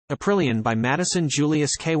Aprilian by Madison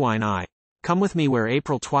Julius Cawein. Come with me where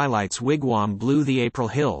April twilights wigwam blue the April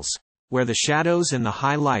hills, where the shadows and the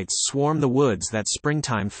high lights swarm the woods that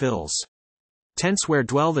springtime fills. Tents where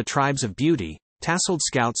dwell the tribes of beauty, tasseled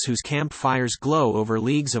scouts whose camp fires glow over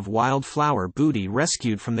leagues of wildflower booty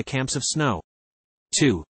rescued from the camps of snow.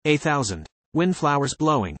 2. 1,000. Windflowers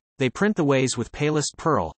blowing, they print the ways with palest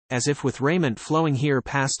pearl, as if with raiment flowing here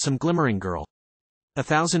past some glimmering girl.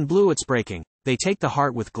 1,000 bluets breaking, they take the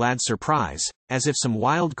heart with glad surprise, as if some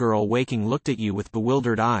wild girl waking looked at you with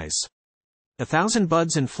bewildered eyes. 1,000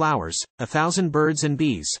 buds and flowers, 1,000 birds and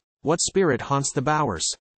bees, what spirit haunts the bowers?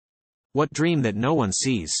 What dream that no one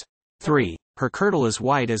sees? 3. Her kirtle is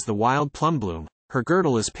white as the wild plum bloom, her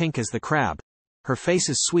girdle is pink as the crab. Her face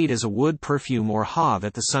is sweet as a wood perfume or haw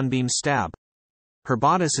that the sunbeams stab. Her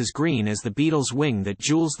bodice is green as the beetle's wing that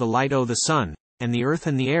jewels the light o' the sun, and the earth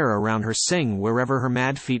and the air around her sing wherever her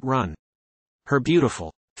mad feet run. Her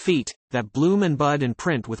beautiful feet, that bloom and bud and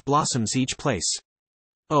print with blossoms each place.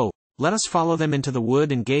 Oh, let us follow them into the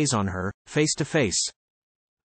wood and gaze on her, face to face.